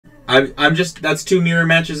I'm just, that's 2 mirror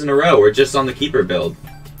matches in a row. We're just on the keeper build.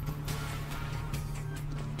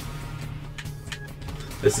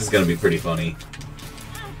 This is gonna be pretty funny.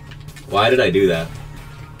 Why did I do that?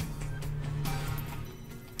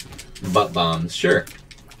 Butt bombs, sure.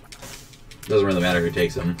 Doesn't really matter who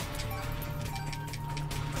takes them.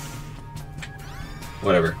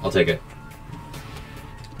 Whatever, I'll take it.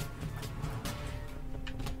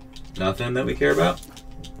 Nothing that we care about?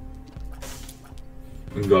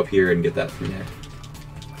 We can go up here and get that from there.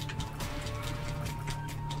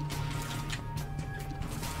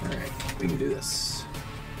 Alright, we can do this.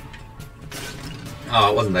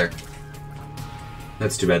 Oh, it wasn't there.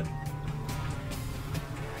 That's too bad.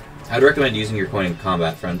 I'd recommend using your coin in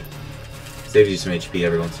combat, friend. Saves you some HP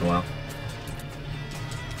every once in a while.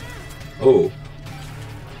 Oh.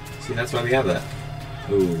 See, that's why we have that.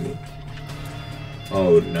 Ooh.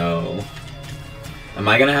 Oh no. Am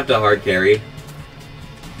I gonna have to hard carry?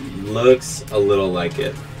 Looks a little like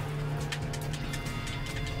it.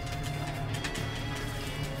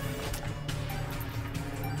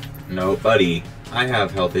 No, buddy. I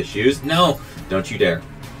have health issues. No! Don't you dare.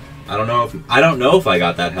 I don't know if I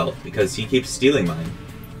got that health because he keeps stealing mine.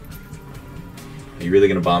 Are you really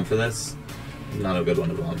gonna bomb for this? Not a good one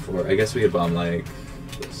to bomb for. I guess we could bomb like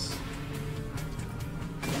this.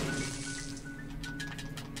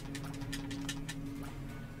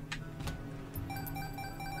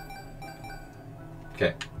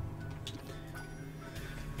 Okay.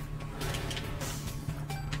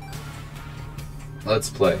 Let's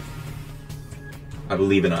play. I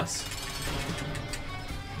believe in us.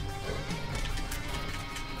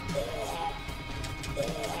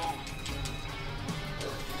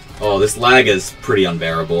 Oh, this lag is pretty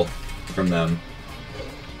unbearable from them.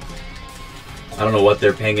 I don't know what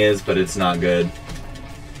their ping is, but it's not good.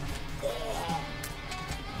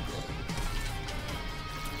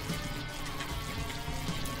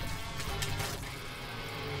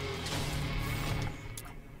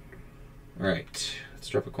 Alright, let's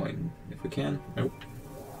drop a coin if we can. Nope.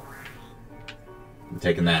 I'm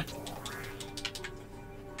taking that.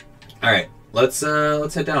 Alright, let's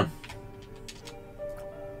head down.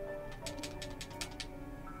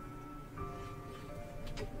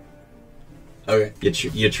 Okay.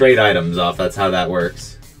 You trade items off, that's how that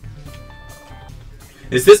works.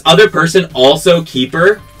 Is this other person also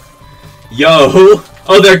Keeper? Yo!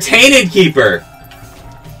 Oh, they're Tainted Keeper!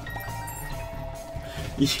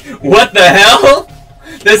 What the hell?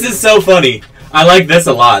 This is so funny. I like this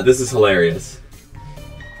a lot. This is hilarious.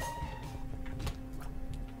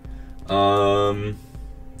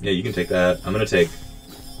 Yeah, you can take that. I'm gonna take...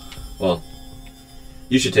 Well,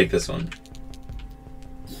 you should take this one.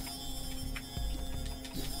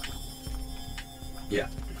 Yeah,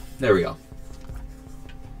 there we go.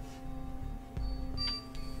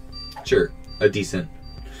 Sure, a decent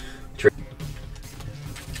trade.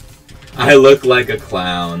 I look like a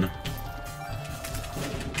clown.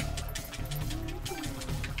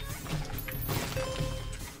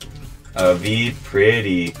 A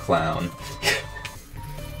pretty clown.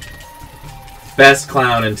 Best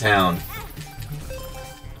clown in town.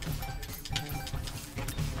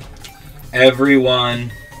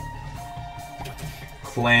 Everyone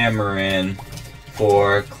clamoring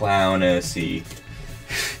for clownacy.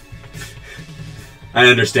 I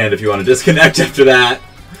understand if you want to disconnect after that.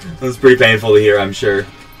 It was pretty painful to hear, I'm sure.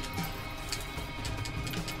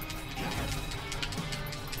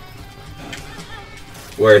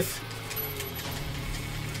 Worth.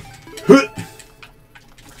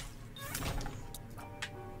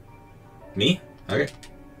 Me? Okay.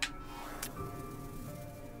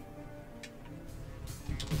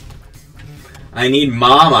 I need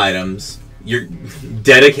mom items. You're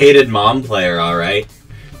dedicated mom player, alright.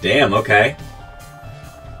 Damn, okay.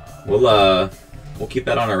 We'll keep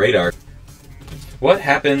that on our radar. What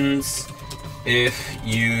happens if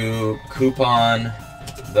you coupon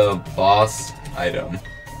the boss item?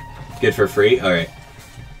 Get for free? Alright.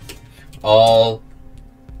 All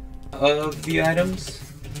of the items?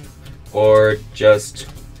 Or just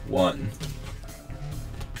one?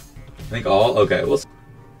 I think all? Okay, we'll see.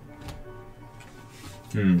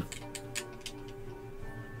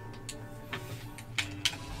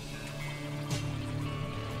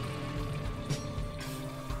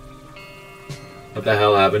 What the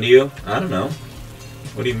hell happened to you? I don't know.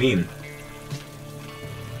 What do you mean?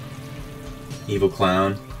 Evil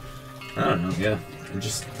clown? I don't know, yeah. I'm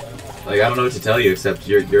just... like, I don't know what to tell you except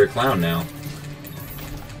you're a clown now.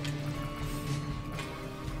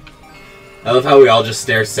 I love how we all just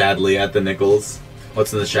stare sadly at the nickels.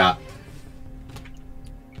 What's in the shop?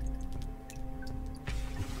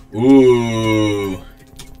 Ooh.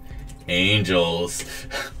 Angels.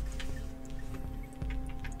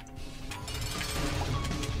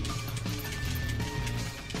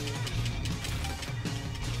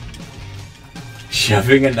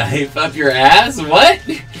 Shoving a knife up your ass? What?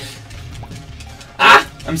 Ah!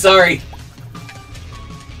 I'm sorry.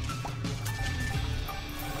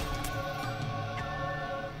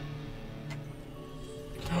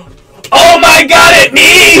 Oh my god, it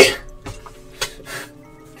me!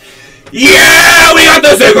 Yeah! We got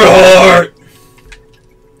the Sacred Heart!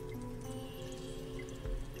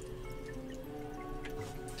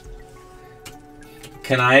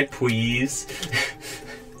 Can I please?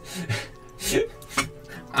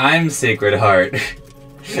 I'm Sacred Heart.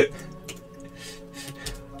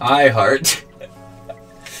 I heart.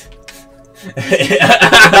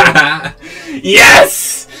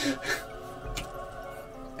 Yes!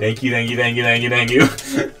 Thank you, thank you, thank you, thank you, thank you.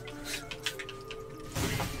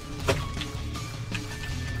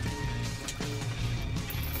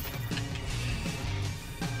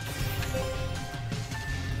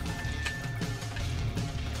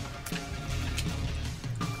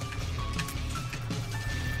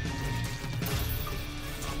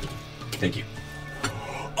 Thank you.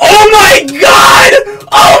 Oh my god!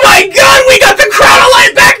 Oh my god! We got the Crown of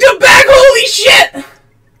Light back to back! Holy shit!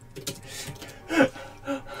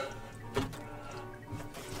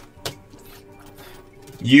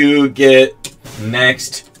 You get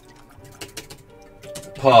next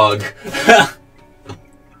Pog.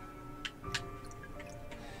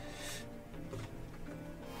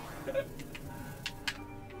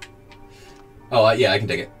 Oh, yeah, I can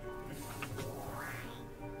take it.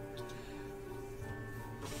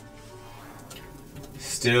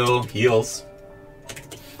 Still heals.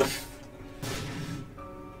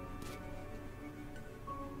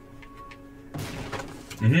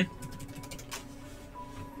 Mm-hmm.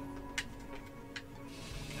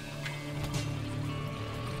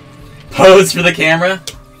 Pose for the camera?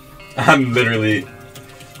 I'm literally...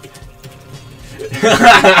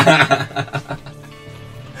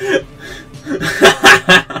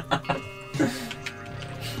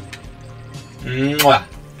 Mwah.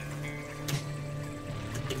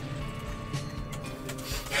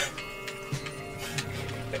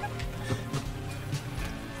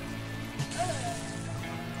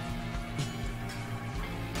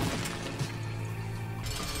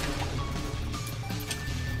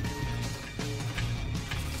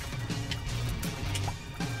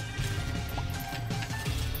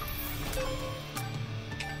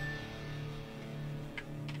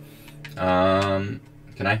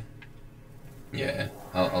 Can I? Yeah,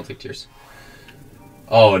 I'll take tears.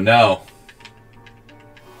 Oh no.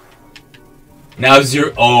 Now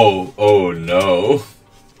zero. Oh no.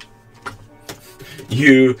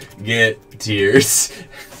 You get tears.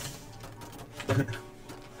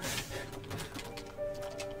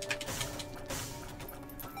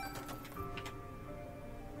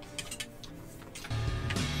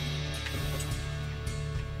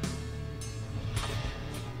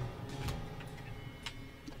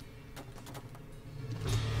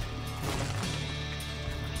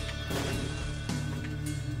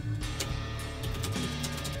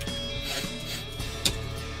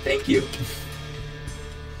 Thank you.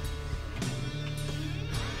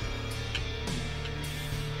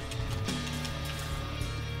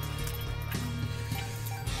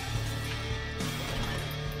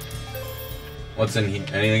 What's in here?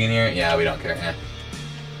 Anything in here? Yeah, we don't care. Eh.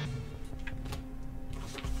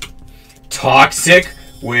 Toxic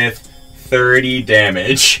with 30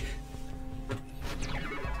 damage.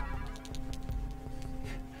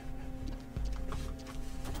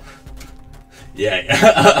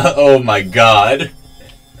 Yeah. Oh my god.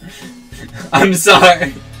 I'm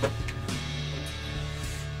sorry.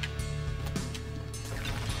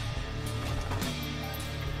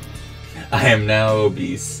 I am now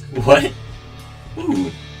obese. What?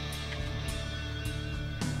 Ooh.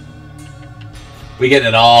 We get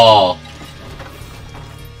it all.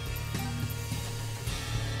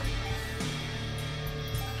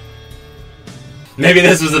 Maybe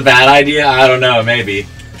this was a bad idea. I don't know. Maybe.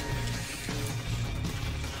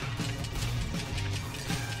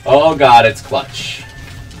 Oh god, it's clutch.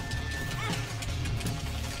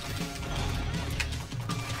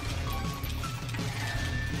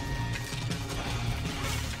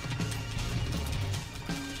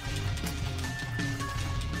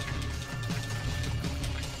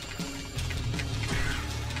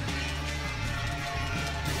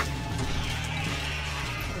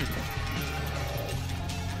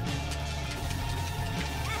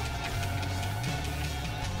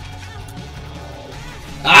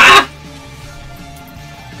 Ah!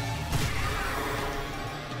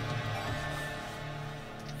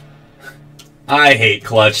 I hate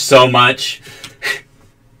Clutch so much.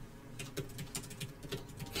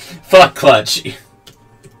 Fuck Clutch.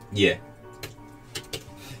 Yeah.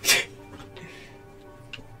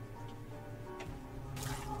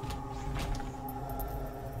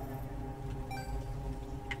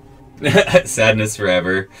 Sadness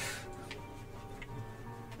forever.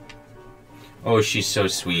 Oh, she's so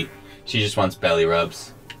sweet. She just wants belly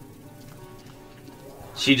rubs.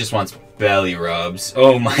 She just wants belly rubs.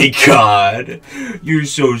 Oh my god. You're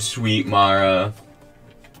so sweet, Mara.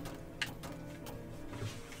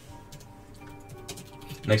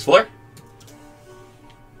 Next floor?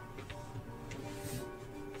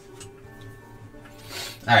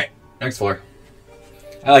 Alright, next floor.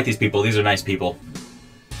 I like these people. These are nice people.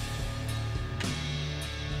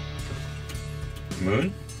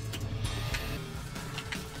 Moon?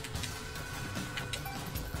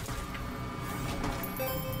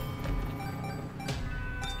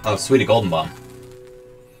 Oh, sweet, a golden bomb.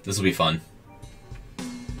 This will be fun.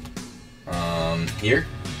 Here?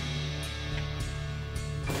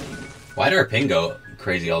 Why did our ping go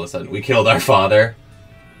crazy all of a sudden? We killed our father.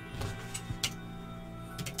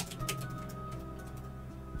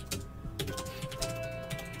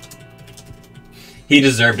 He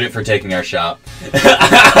deserved it for taking our shop.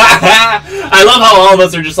 I love how all of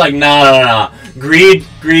us are just like, nah. Greed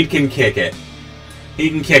can kick it. He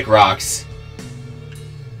can kick rocks.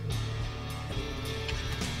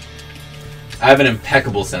 I have an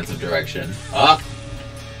impeccable sense of direction. Ah!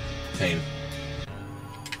 Pain.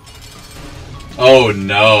 Oh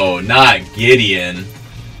no, not Gideon.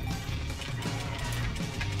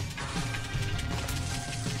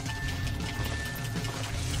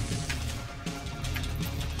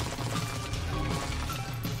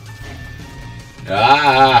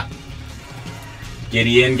 Ah!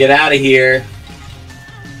 Gideon, get out of here.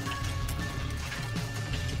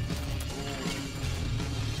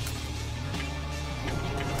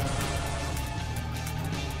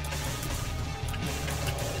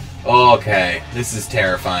 Okay, this is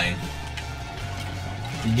terrifying.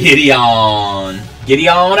 Gideon!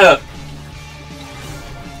 Gideon up!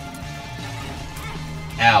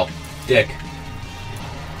 Ow. Dick.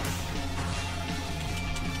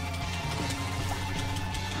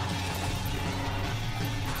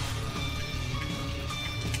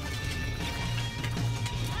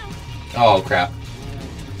 Oh, crap.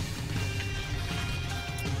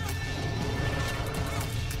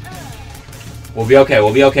 We'll be okay,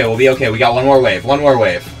 we'll be okay, we'll be okay. We got one more wave, one more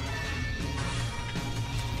wave.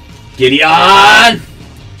 Gideon!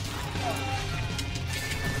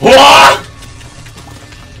 Whoa!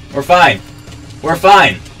 We're fine. We're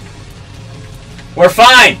fine. We're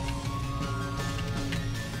fine!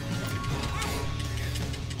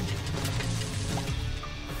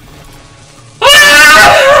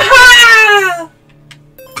 Ah!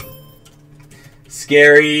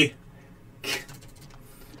 Scary.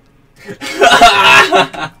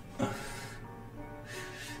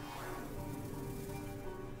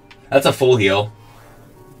 That's a full heal.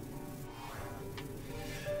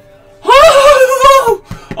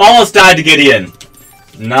 Almost died to Gideon.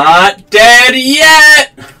 Not dead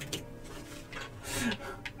yet.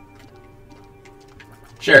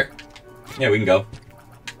 Sure. Yeah, we can go.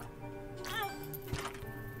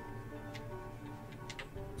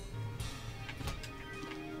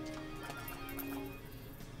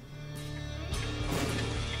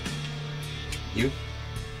 You?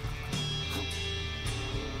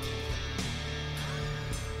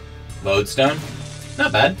 Lodestone?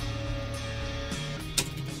 Not bad.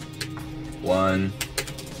 1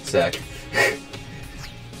 sec.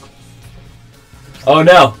 Oh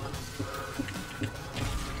no!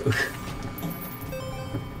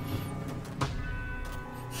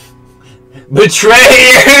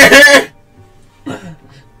 Betrayer!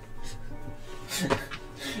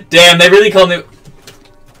 Damn, they really called me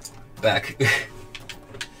back.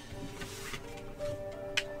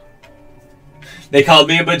 They called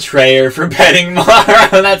me a betrayer for betting Mara.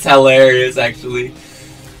 That's hilarious, actually.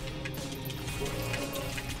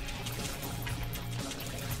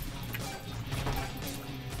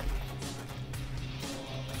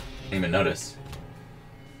 Didn't even notice.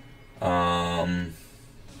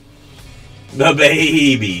 The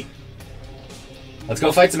baby. Let's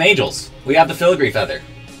go fight some angels. We have the filigree feather.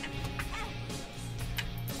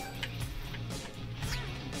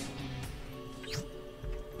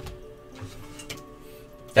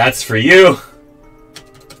 That's for you.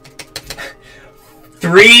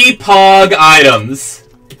 3 Pog items.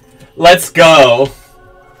 Let's go.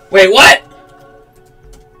 Wait, what?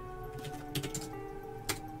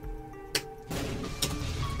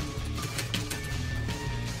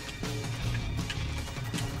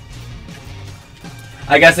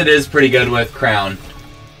 I guess it is pretty good with Crown.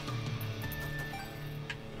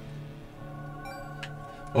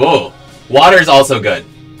 Oh, water's also good.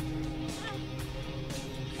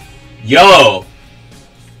 Yo!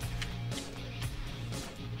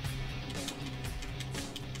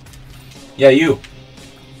 Yeah, you.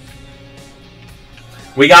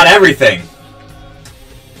 We got everything.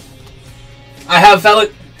 I have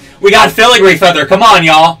we got filigree feather. Come on,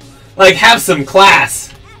 y'all. Like, have some class.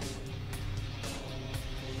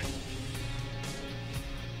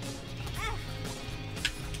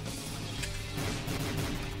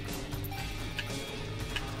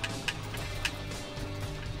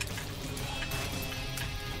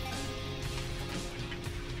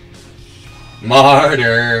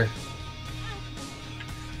 Martyr.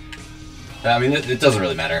 I mean, it doesn't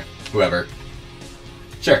really matter. Whoever.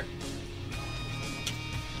 Sure.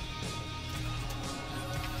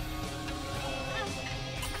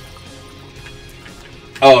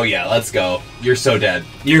 Oh, yeah, let's go. You're so dead.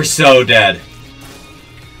 You're so dead.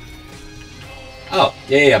 Oh,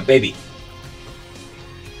 yeah, baby.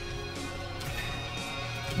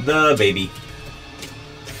 The baby.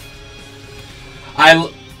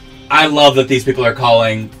 I love that these people are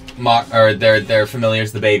calling their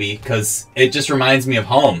familiars the baby, because it just reminds me of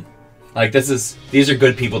home. Like, these are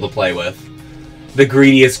good people to play with. The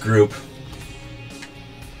greediest group.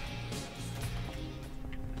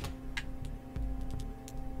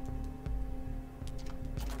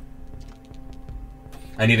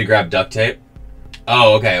 I need to grab duct tape.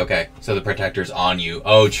 Oh, okay. So the protector's on you.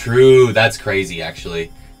 Oh, true. That's crazy,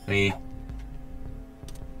 actually.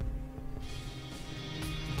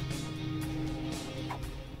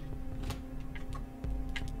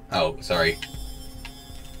 Oh, sorry.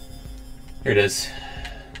 Here it is.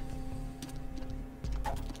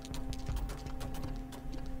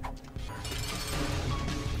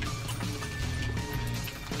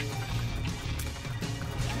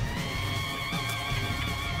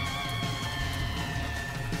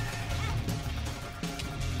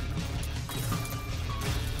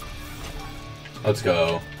 Let's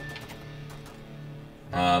go.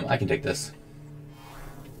 I can take this.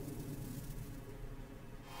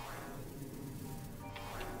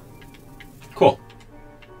 Cool.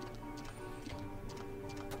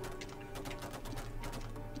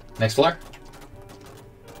 Next floor?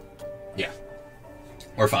 Yeah.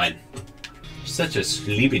 We're fine. Such a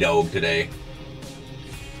sleepy dog today.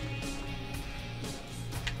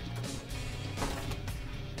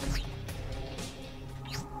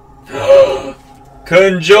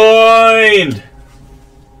 Conjoined!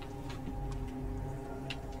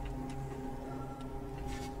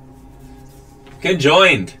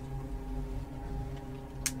 Conjoined!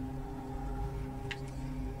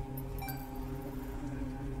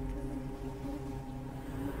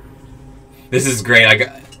 This is great.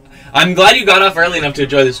 I'm glad you got off early enough to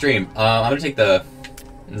enjoy the stream. I'm gonna take the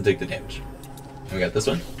damage. And we got this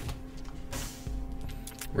one.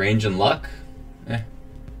 Range and luck.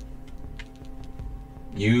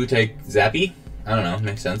 You take Zappy? I don't know,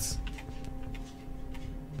 makes sense.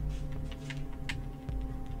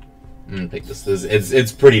 I'm gonna pick this.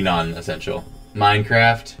 It's pretty non-essential.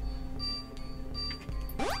 Minecraft.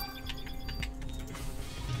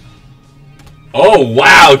 Oh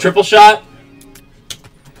wow, triple shot?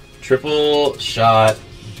 Triple shot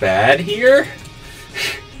bad here?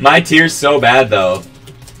 My tier's so bad though.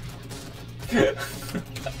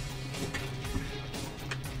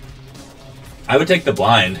 I would take the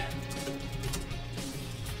blind.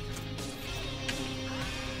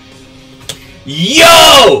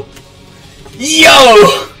 Yo!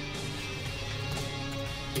 Yo!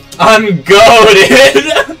 I'm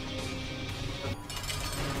goated!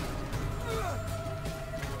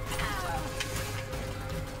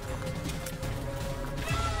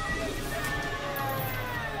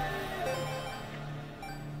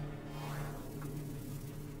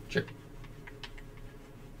 Sure.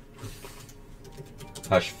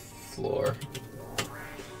 Hush floor.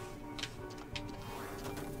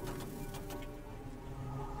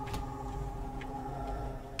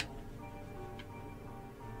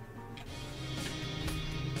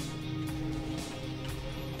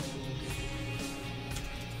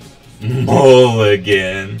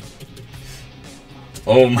 Mulligan.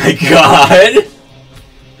 Oh my god.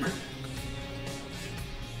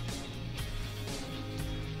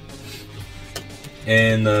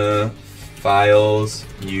 In the files,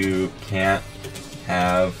 you can't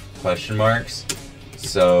have question marks,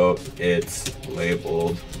 so it's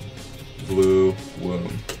labeled blue womb.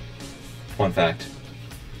 Fun fact.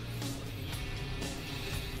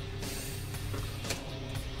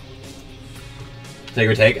 Take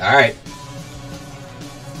or take? Alright.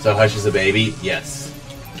 So Hush is a baby? Yes.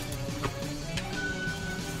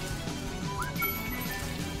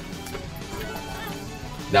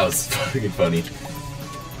 That was fucking funny.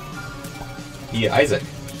 Yeah, Isaac.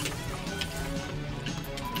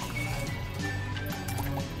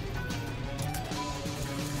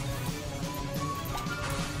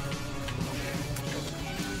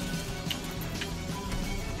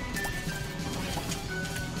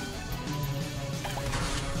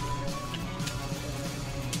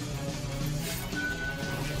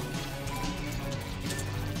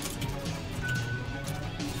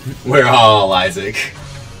 We're all Isaac.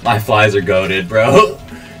 My flies are goated, bro.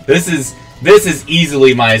 This is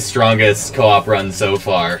easily my strongest co-op run so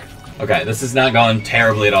far. Okay, this is not going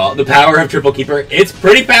terribly at all. The power of Triple Keeper, it's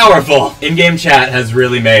pretty powerful. In-game chat has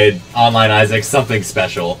really made Online Isaac something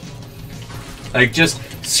special. Like, just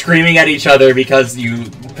screaming at each other because you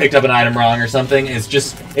picked up an item wrong or something is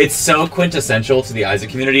just, it's so quintessential to the Isaac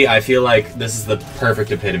community. I feel like this is the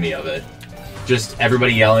perfect epitome of it. Just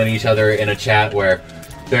everybody yelling at each other in a chat where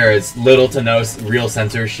there is little to no real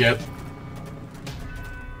censorship.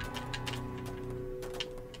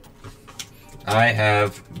 I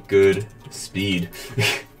have good speed.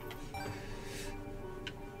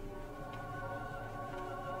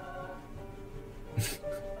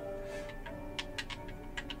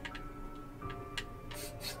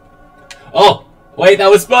 Oh! Wait, that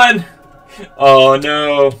was Spun! Oh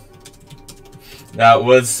no. That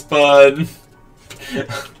was Spun.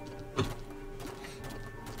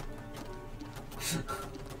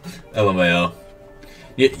 LMAO.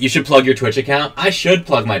 You should plug your Twitch account? I should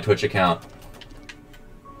plug my Twitch account.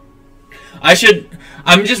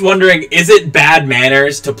 I'm just wondering, is it bad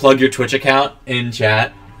manners to plug your Twitch account in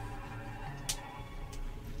chat?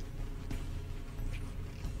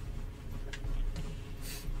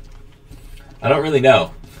 I don't really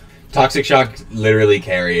know. Toxic Shock literally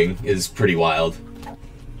carrying is pretty wild.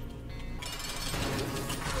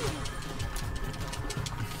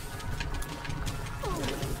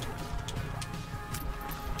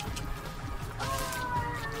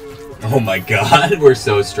 Oh my god, we're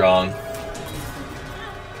so strong.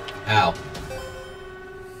 Ow.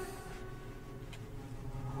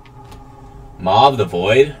 Mob the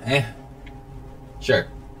Void? Eh. Sure.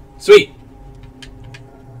 Sweet.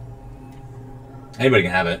 Anybody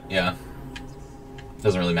can have it, yeah.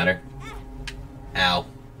 Doesn't really matter. Ow.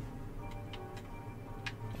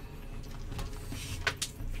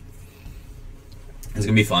 It's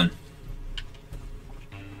gonna be fun.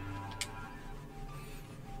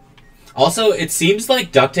 Also, it seems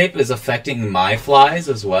like duct tape is affecting my flies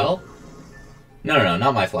as well. No,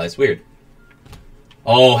 not my flies. Weird.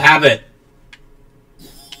 Oh, have it.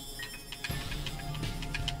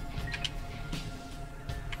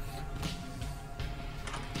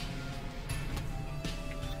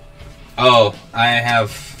 Oh, I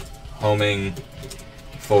have homing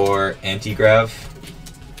for anti-grav.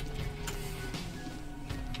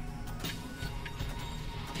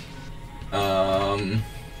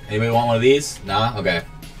 Anybody want one of these? Nah? Okay.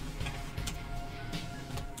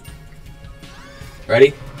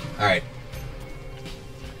 Ready? Alright.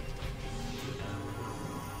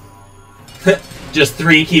 Just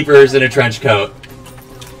 3 keepers in a trench coat.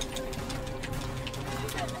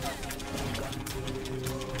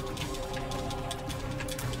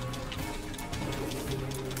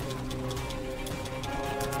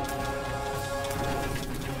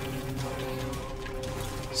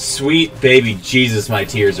 Sweet baby Jesus, my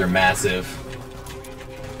tears are massive.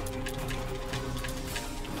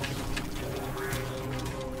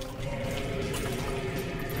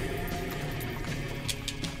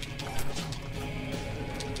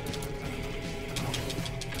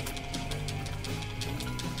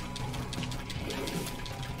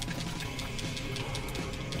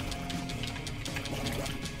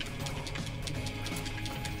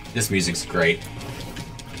 This music's great.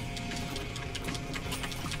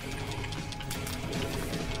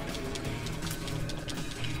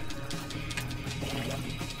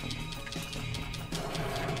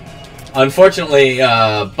 Unfortunately,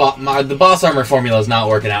 the boss armor formula is not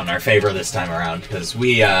working out in our favor this time around, because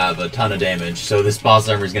we have a ton of damage, so this boss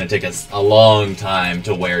armor is going to take us a long time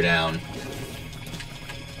to wear down.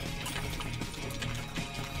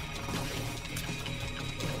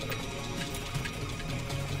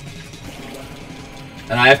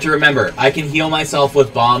 And I have to remember, I can heal myself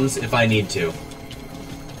with bombs if I need to.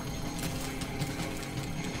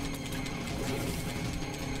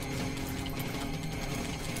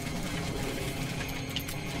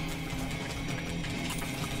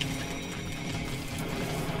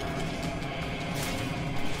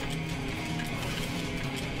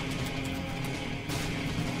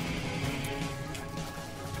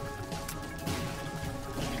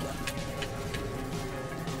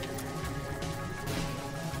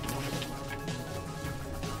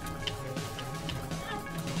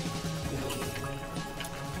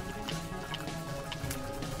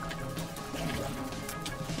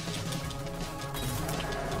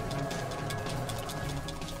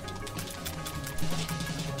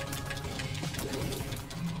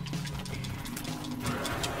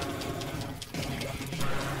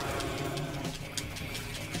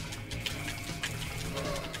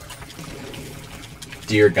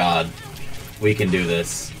 Dear God. We can do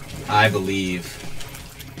this. I believe.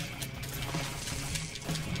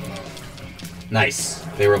 Nice.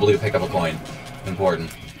 They were able to pick up a coin.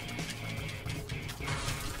 Important.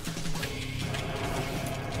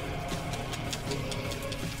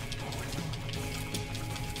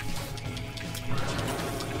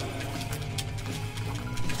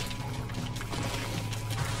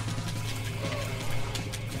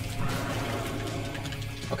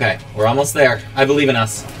 Okay, we're almost there. I believe in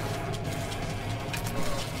us.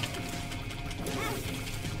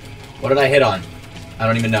 What did I hit on? I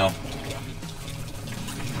don't even know.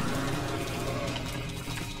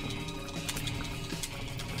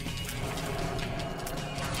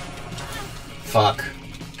 Fuck.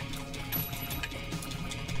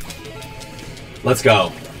 Let's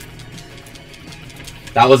go.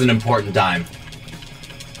 That was an important dime.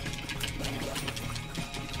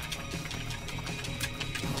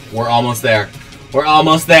 We're almost there. We're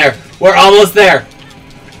almost there. We're almost there.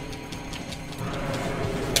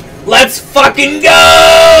 Let's fucking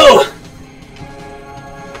go!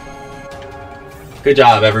 Good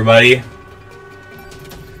job, everybody.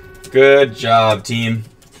 Good job, team.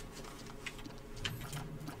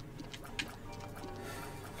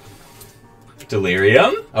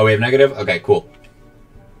 Delirium? Oh, we have negative? Okay, cool.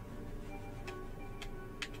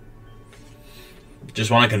 Just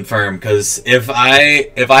want to confirm, because if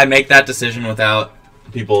I make that decision without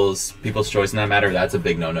people's choice in that matter, that's a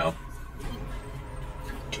big no-no.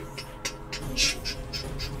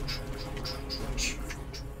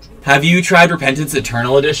 Have you tried Repentance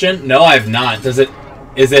Eternal Edition? No, I've not. Is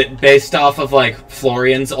it based off of like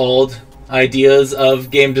Florian's old ideas of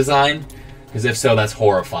game design? Because if so, that's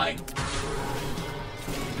horrifying.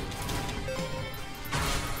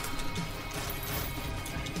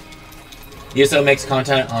 He also makes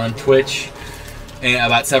content on Twitch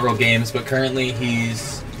about several games, but currently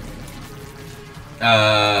he's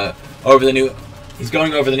He's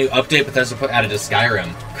going over the new update Bethesda put added to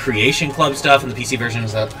Skyrim. Creation Club stuff and the PC version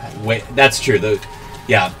is up. Wait, that's true.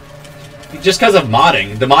 Yeah. Just because of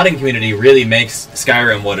modding. The modding community really makes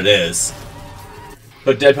Skyrim what it is.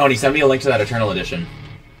 But Dead Pony, send me a link to that Eternal Edition.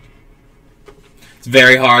 It's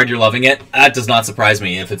very hard. You're loving it. That does not surprise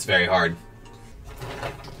me if it's very hard.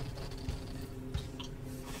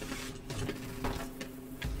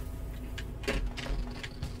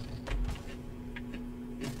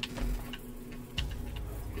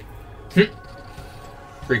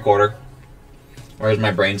 Three-quarter. Where's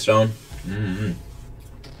my brainstone? Mm-hmm.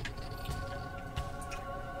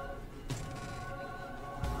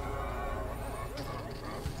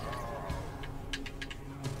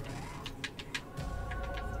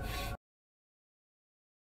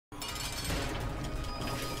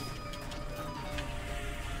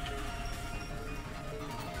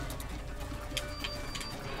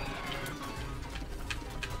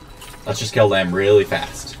 Let's just kill them really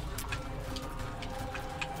fast.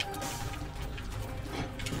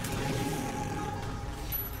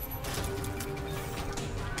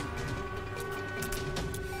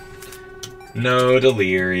 No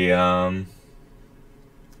delirium.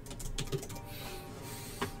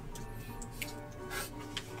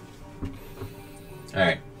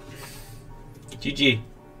 Alright. GG.